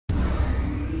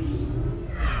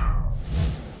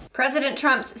President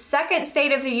Trump's second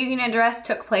State of the Union address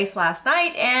took place last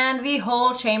night, and the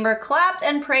whole chamber clapped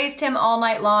and praised him all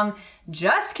night long.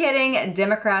 Just kidding,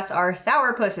 Democrats are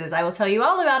sourpusses. I will tell you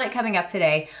all about it coming up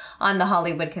today on The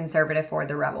Hollywood Conservative for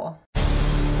the Rebel.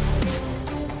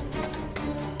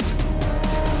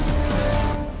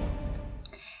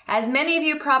 As many of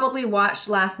you probably watched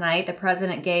last night, the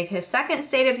president gave his second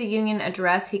State of the Union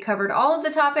address. He covered all of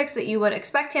the topics that you would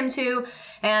expect him to,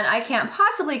 and I can't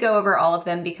possibly go over all of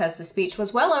them because the speech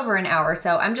was well over an hour,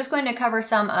 so I'm just going to cover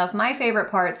some of my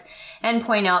favorite parts and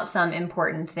point out some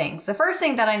important things. The first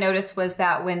thing that I noticed was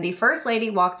that when the First Lady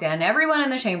walked in, everyone in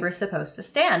the chamber is supposed to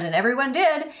stand, and everyone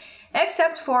did,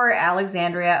 except for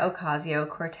Alexandria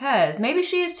Ocasio-Cortez. Maybe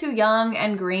she is too young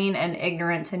and green and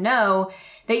ignorant to know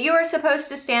that you are supposed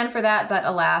to stand for that, but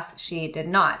alas, she did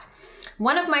not.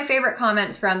 One of my favorite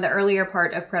comments from the earlier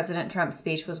part of President Trump's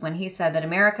speech was when he said that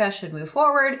America should move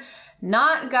forward,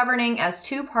 not governing as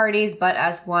two parties, but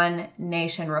as one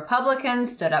nation.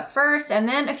 Republicans stood up first, and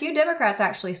then a few Democrats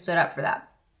actually stood up for that.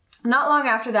 Not long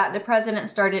after that, the president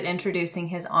started introducing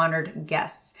his honored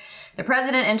guests. The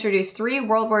president introduced 3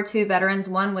 World War II veterans.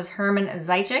 One was Herman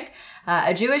Zychik,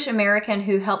 a Jewish American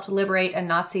who helped liberate a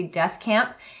Nazi death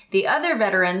camp. The other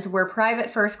veterans were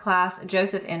Private First Class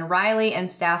Joseph N. Riley and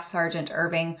Staff Sergeant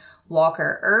Irving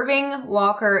Walker. Irving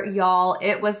Walker, y'all,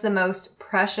 it was the most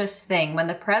precious thing. When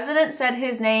the president said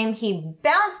his name, he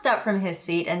bounced up from his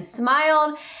seat and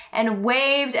smiled and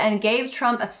waved and gave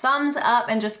Trump a thumbs up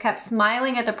and just kept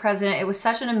smiling at the president. It was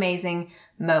such an amazing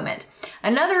moment.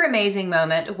 Another amazing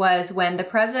moment was when the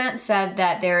president said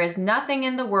that there is nothing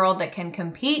in the world that can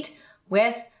compete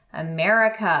with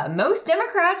America. Most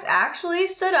Democrats actually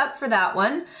stood up for that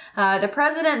one. The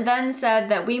president then said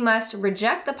that we must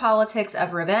reject the politics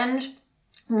of revenge,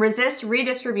 resist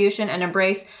redistribution, and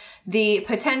embrace the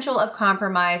potential of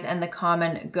compromise and the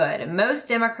common good. Most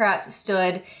Democrats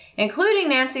stood, including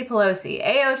Nancy Pelosi.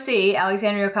 AOC,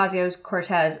 Alexandria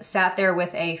Ocasio-Cortez, sat there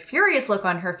with a furious look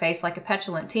on her face like a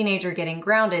petulant teenager getting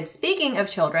grounded. Speaking of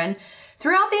children,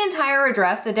 throughout the entire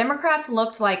address, the Democrats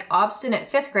looked like obstinate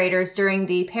 5th graders during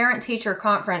the parent-teacher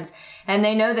conference, and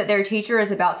they know that their teacher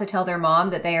is about to tell their mom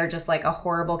that they are just like a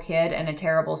horrible kid and a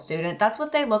terrible student. That's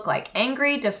what they look like.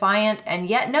 Angry, defiant, and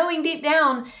yet knowing deep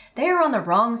down they are on the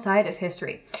wrong side of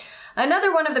history.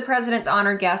 Another one of the president's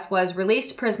honored guests was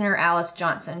released prisoner Alice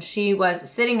Johnson. She was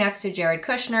sitting next to Jared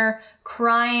Kushner,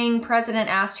 crying. President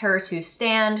asked her to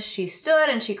stand. She stood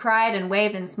and she cried and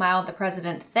waved and smiled. The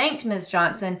president thanked Ms.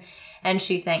 Johnson, and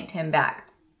she thanked him back.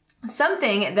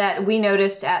 Something that we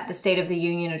noticed at the State of the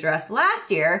Union address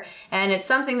last year, and it's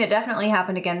something that definitely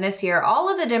happened again this year, all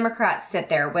of the Democrats sit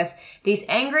there with these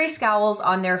angry scowls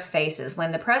on their faces.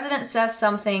 When the president says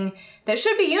something that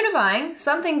should be unifying,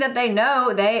 something that they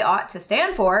know they ought to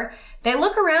stand for, they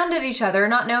look around at each other,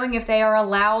 not knowing if they are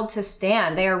allowed to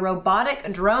stand. They are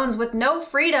robotic drones with no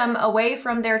freedom away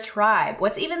from their tribe.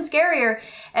 What's even scarier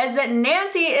is that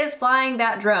Nancy is flying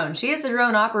that drone. She is the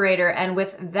drone operator, and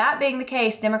with that being the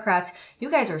case, Democrats,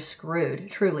 you guys are screwed,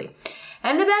 truly.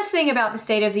 And the best thing about the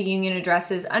State of the Union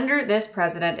addresses under this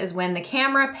president is when the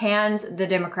camera pans the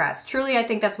Democrats. Truly, I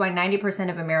think that's why 90%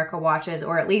 of America watches,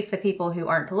 or at least the people who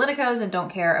aren't politicos and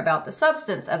don't care about the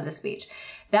substance of the speech.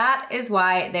 That is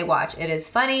why they watch. It is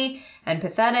funny and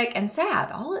pathetic and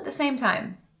sad all at the same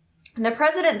time. The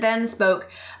president then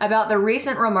spoke about the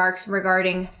recent remarks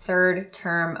regarding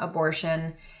third-term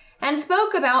abortion and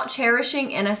spoke about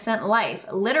cherishing innocent life.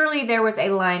 Literally, there was a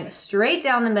line straight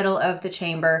down the middle of the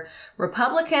chamber.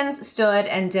 Republicans stood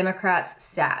and Democrats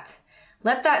sat.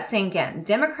 Let that sink in.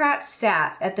 Democrats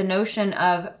sat at the notion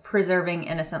of preserving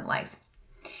innocent life.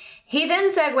 He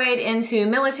then segued into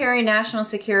military, national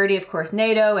security, of course,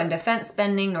 NATO and defense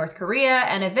spending, North Korea,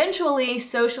 and eventually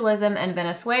socialism and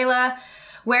Venezuela,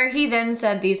 where he then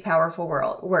said these powerful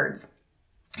words.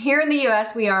 Here in the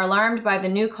U.S., we are alarmed by the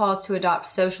new calls to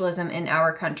adopt socialism in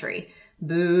our country.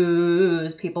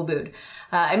 Boos, people booed.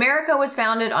 America was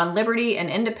founded on liberty and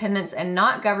independence and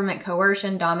not government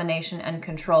coercion, domination, and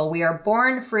control. We are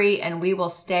born free and we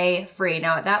will stay free.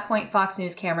 Now, at that point, Fox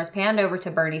News cameras panned over to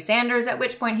Bernie Sanders, at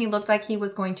which point he looked like he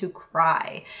was going to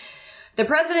cry. The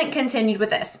president continued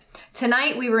with this.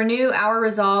 Tonight, we renew our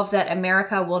resolve that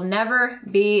America will never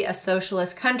be a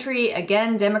socialist country.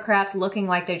 Again, Democrats looking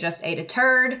like they just ate a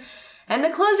turd. And the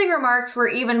closing remarks were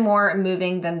even more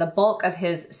moving than the bulk of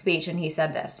his speech, and he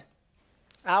said this.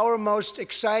 Our most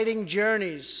exciting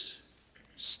journeys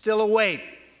still await.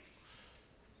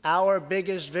 Our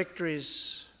biggest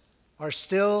victories are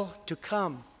still to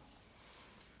come.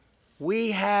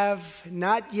 We have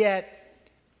not yet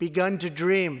begun to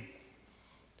dream.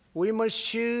 We must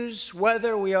choose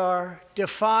whether we are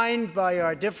defined by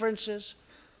our differences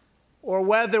or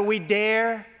whether we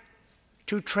dare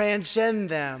to transcend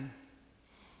them.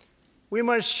 We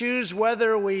must choose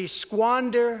whether we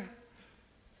squander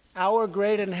our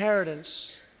great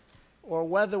inheritance or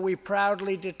whether we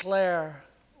proudly declare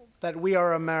that we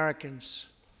are Americans.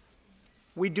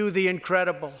 We do the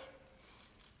incredible.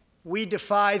 We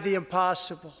defy the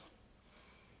impossible.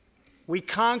 We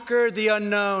conquer the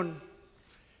unknown.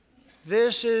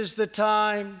 This is the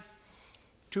time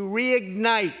to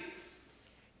reignite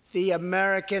the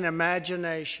American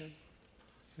imagination.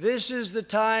 This is the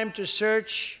time to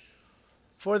search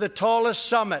for the tallest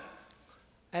summit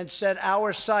and set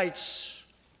our sights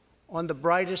on the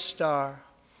brightest star.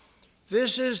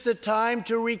 This is the time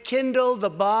to rekindle the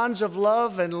bonds of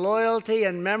love and loyalty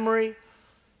and memory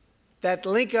that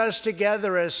link us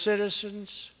together as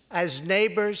citizens, as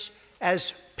neighbors,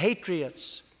 as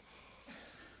patriots.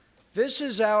 This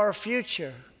is our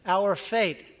future, our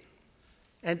fate,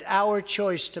 and our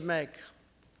choice to make.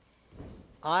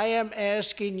 I am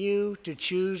asking you to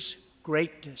choose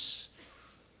greatness.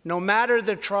 No matter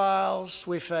the trials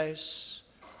we face,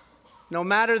 no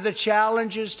matter the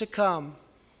challenges to come,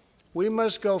 we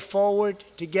must go forward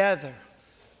together.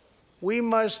 We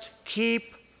must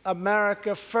keep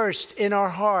America first in our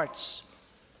hearts.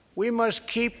 We must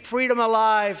keep freedom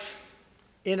alive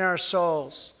in our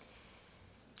souls.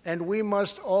 And we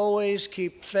must always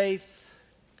keep faith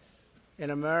in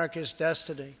America's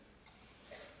destiny.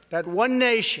 That one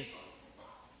nation,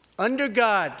 under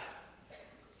God,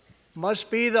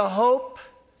 must be the hope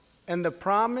and the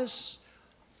promise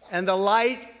and the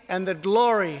light and the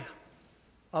glory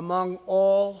among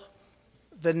all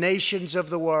the nations of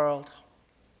the world.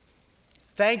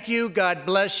 Thank you, God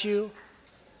bless you,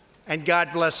 and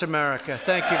God bless America.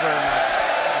 Thank you very much.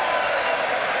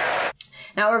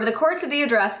 Now, over the course of the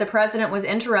address, the president was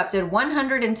interrupted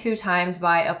 102 times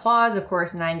by applause. Of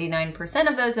course, 99%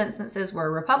 of those instances were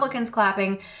Republicans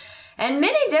clapping, and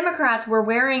many Democrats were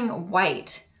wearing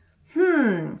white.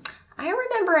 I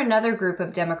remember another group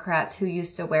of Democrats who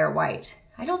used to wear white.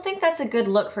 I don't think that's a good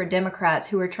look for Democrats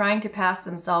who are trying to pass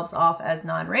themselves off as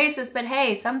non-racist, but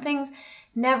hey, some things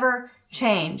never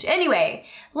change. Anyway,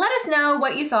 let us know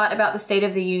what you thought about the State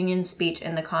of the Union speech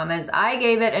in the comments. I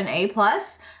gave it an A+,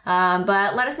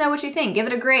 but let us know what you think. Give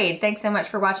it a grade. Thanks so much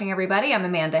for watching, everybody. I'm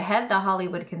Amanda Head, the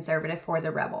Hollywood conservative for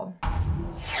The Rebel.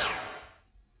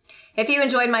 If you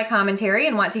enjoyed my commentary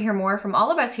and want to hear more from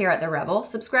all of us here at The Rebel,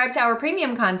 subscribe to our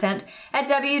premium content at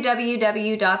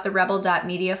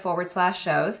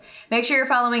www.therebel.media/shows. Make sure you're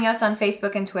following us on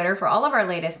Facebook and Twitter for all of our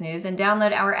latest news, and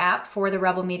download our app for The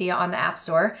Rebel Media on the App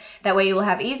Store. That way you will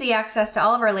have easy access to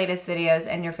all of our latest videos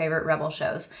and your favorite Rebel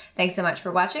shows. Thanks so much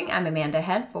for watching. I'm Amanda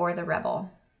Head for The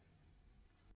Rebel.